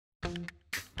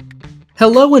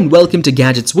Hello and welcome to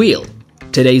Gadgets Wheel.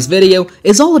 Today's video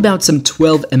is all about some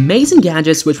 12 amazing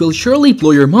gadgets which will surely blow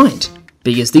your mind,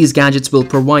 because these gadgets will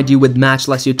provide you with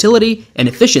matchless utility and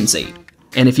efficiency.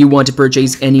 And if you want to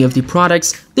purchase any of the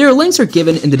products, their links are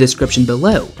given in the description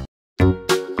below.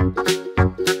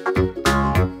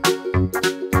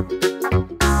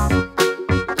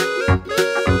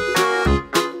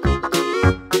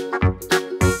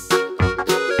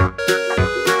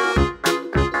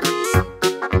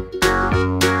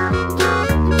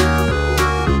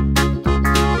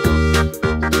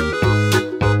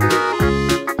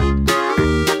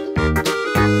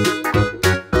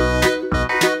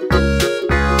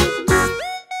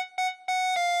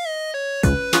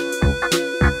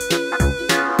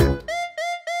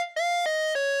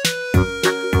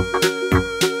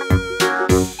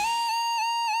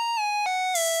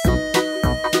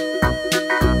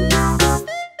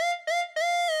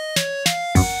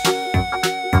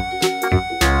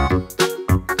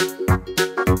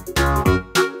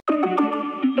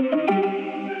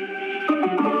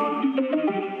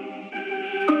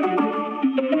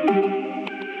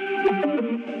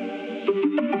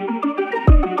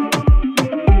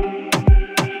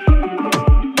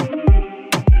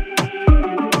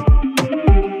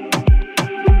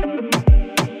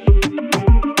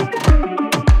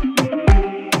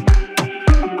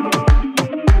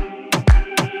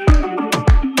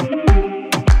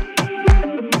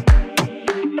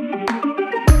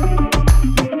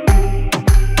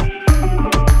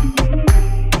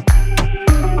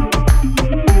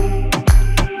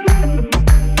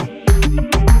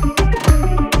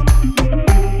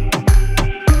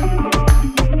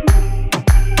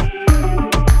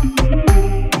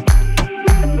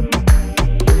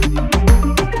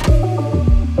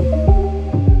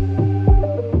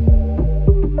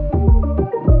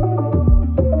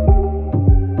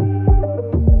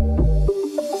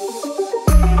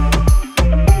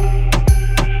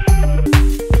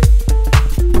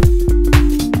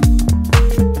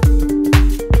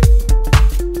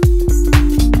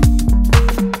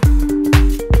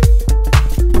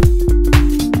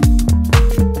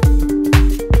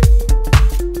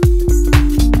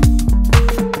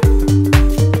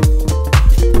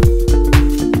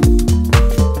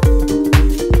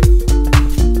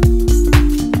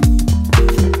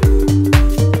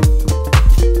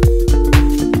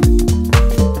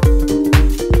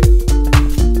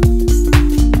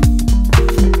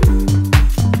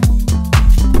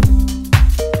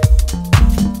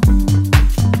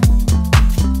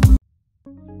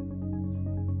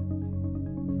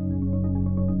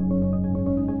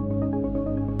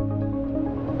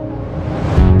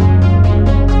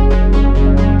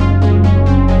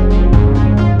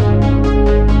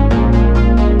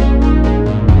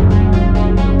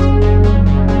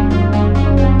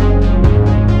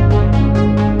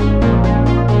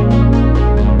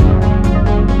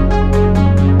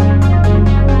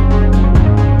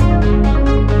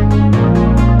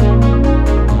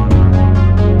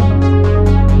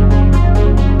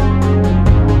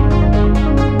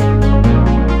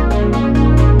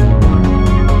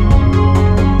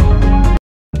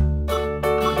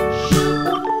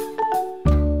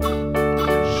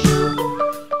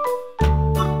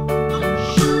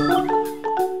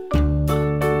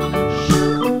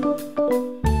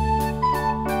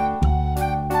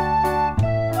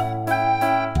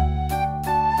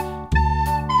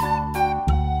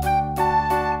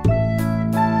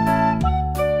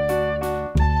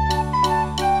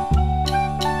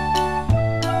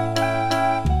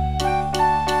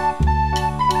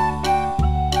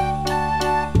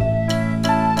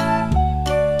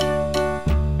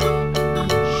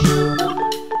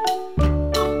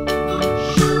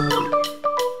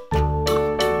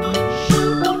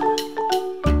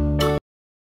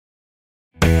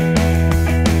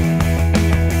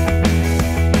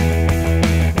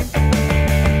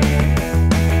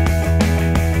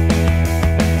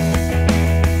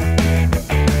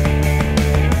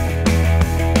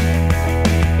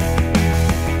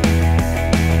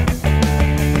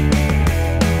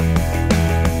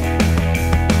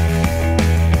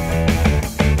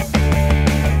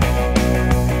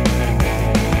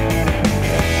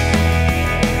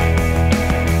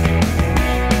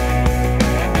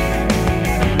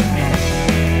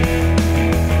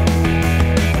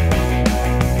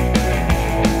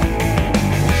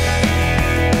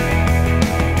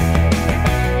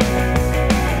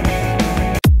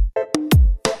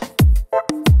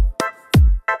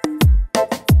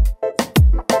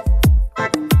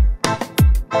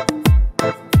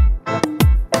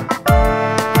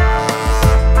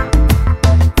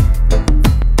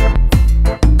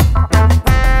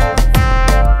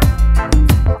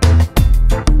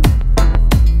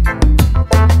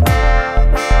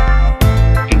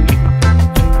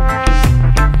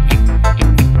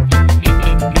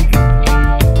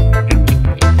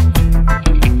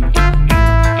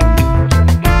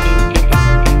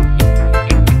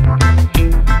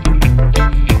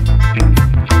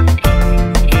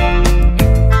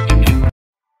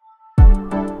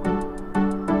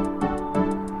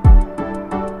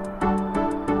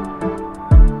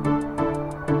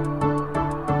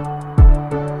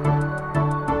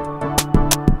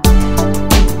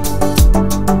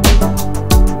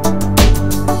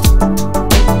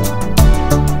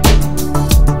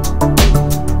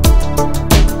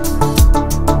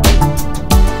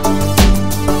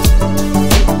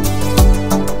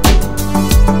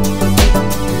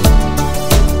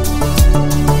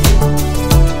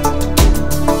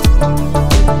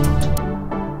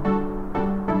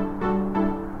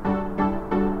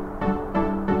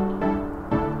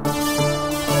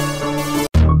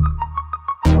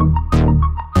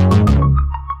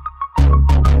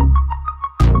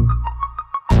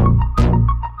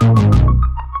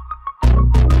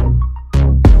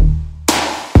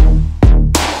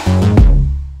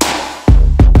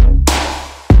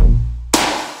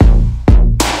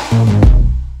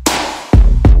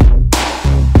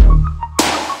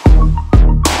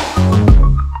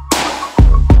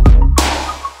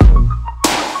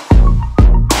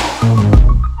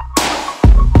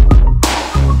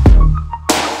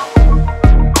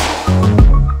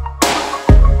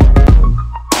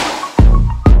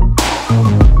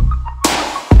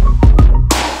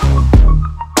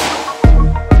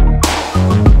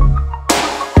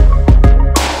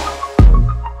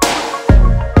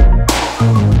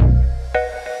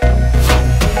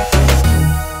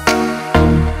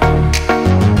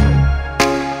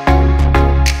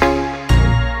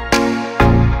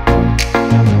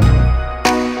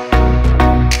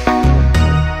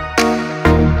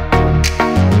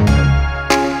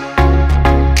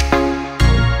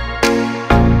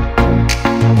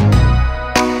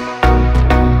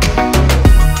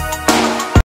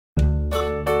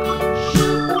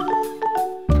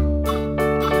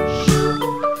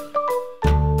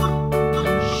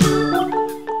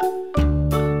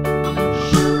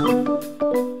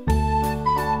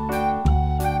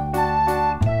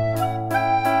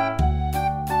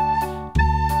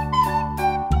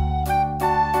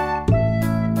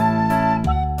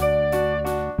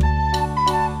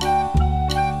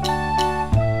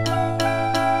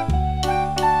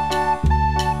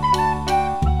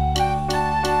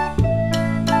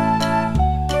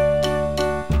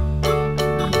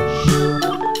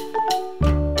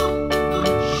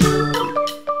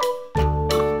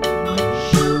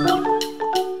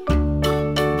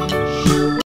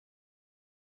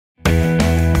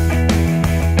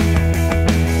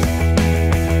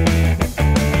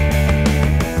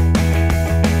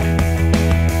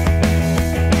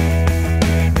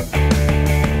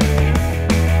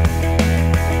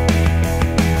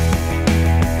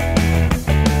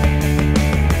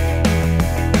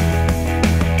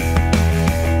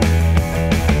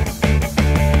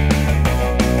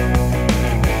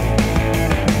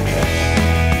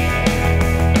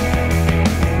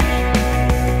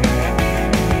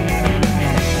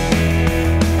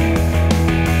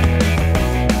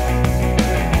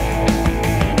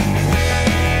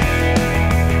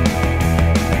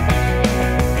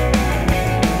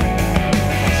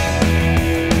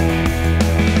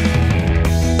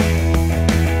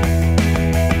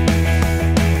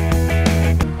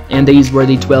 And these were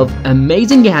the 12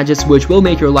 amazing gadgets which will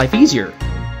make your life easier.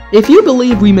 If you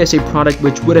believe we missed a product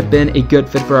which would have been a good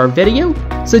fit for our video,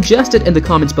 suggest it in the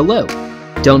comments below.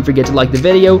 Don't forget to like the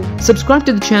video, subscribe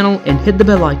to the channel, and hit the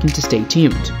bell icon to stay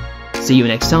tuned. See you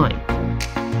next time.